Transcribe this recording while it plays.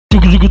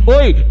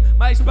Oi.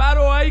 Mas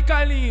parou aí,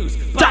 Carlinhos.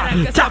 Para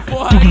que essa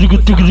porra aí.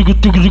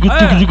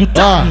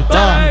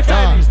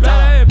 Carlinhos, pera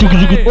aí.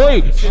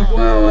 Oi. Chegou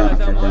a hora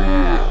da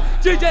mulher.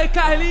 DJ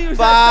Carlinhos,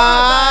 Vai.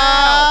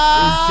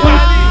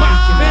 Carlinhos,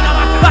 vem na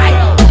maca. Vai.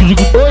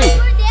 Oi.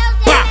 Oi.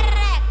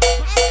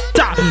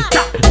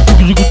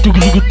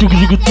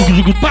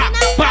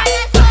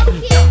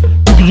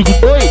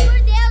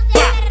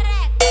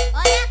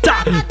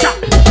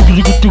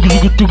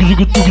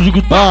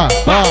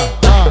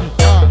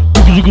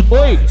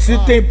 Se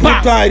tem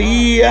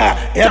putaria,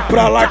 é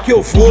pra lá que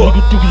eu vou.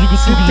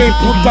 Se tem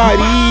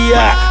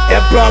putaria,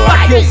 é pra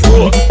lá que eu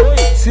vou.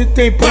 Se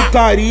tem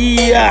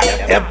putaria,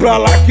 é pra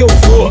lá que eu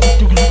vou.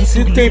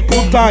 Se tem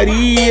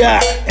putaria,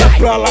 é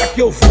pra lá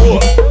que eu vou.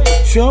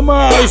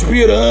 Chama as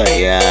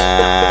piranha,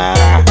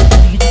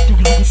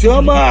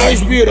 chama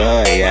as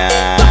piranha,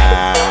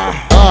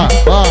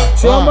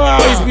 chama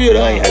as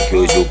piranha que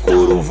hoje o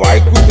couro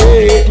vai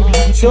comer.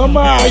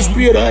 Chama as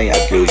piranha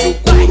que hoje o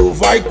couro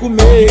vai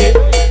comer.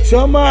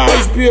 Chama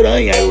as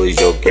piranha,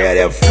 hoje eu quero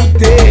é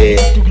fuder.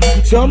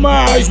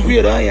 Chama as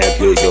piranha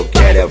que hoje eu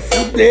quero é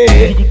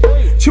fuder.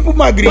 Tipo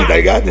Magrinho, tá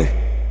ligado?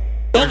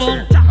 Então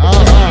vamos,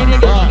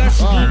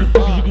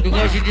 eu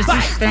gosto de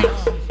suspense.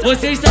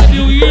 Vocês sabem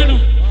o hino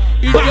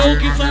e tem o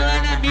que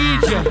falar na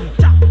mídia.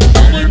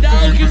 Vamos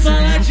dar o que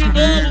falar de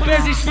novo pra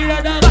esses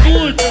filha da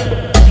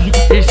puta.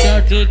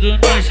 Deixa tudo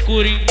no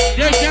escurinho,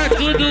 deixa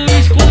tudo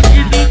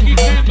escondido, que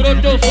quem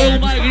brotou foi o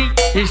Magrinho.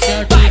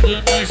 Deixa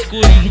tudo no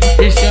escurinho,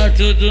 deixa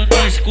tudo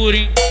no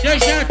escurinho,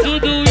 deixa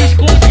tudo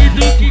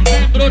escondido, que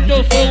quem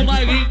brotou foi o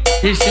Magrinho.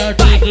 Deixa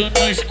tudo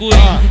no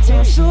escurinho.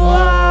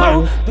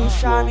 Sensual, do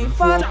charme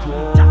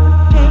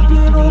fatal,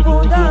 empina o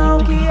bundão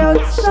que eu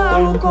te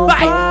salvo com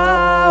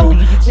pau.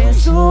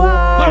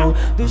 Sensual,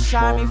 do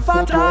charme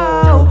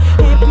fatal,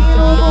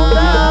 empina o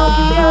bundão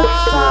que eu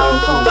te salvo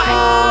com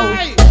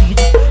pau.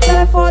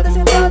 Ela é foda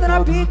sentando na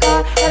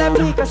pica, ela é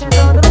pica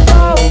sentando no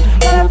pau.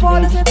 Ela é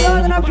foda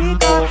sentando na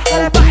pica,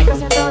 ela é pica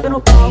sentando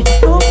no pau.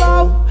 No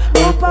pau,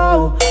 no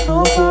pau,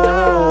 no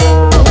pau.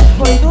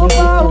 Foi no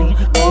pau,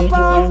 no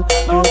pau,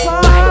 no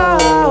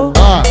pau.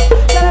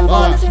 Ela é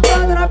foda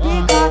sentando na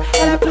pica,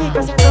 ela é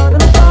pica sentando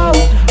no pau.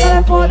 Ela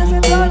é foda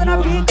sentando na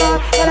pica,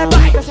 ela é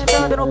pica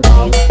sentando no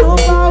pau. No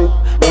pau,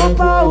 no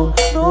pau,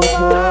 no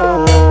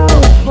pau.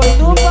 Foi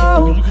no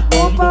pau,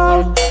 no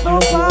pau, no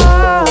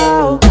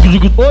pau.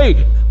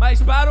 Oi.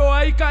 Mas parou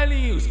aí,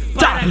 Carlinhos.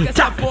 Para que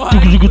essa porra aí.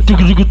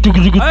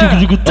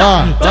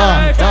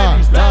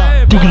 Carlinhos, pera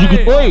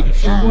aí. Oi.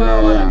 Chegou a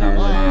hora da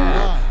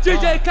mulher.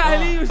 DJ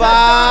Carlinhos, Vai.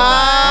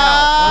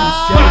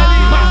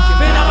 Carlinhos,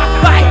 vem na maca.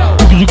 Vai.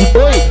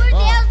 Oi. Oi.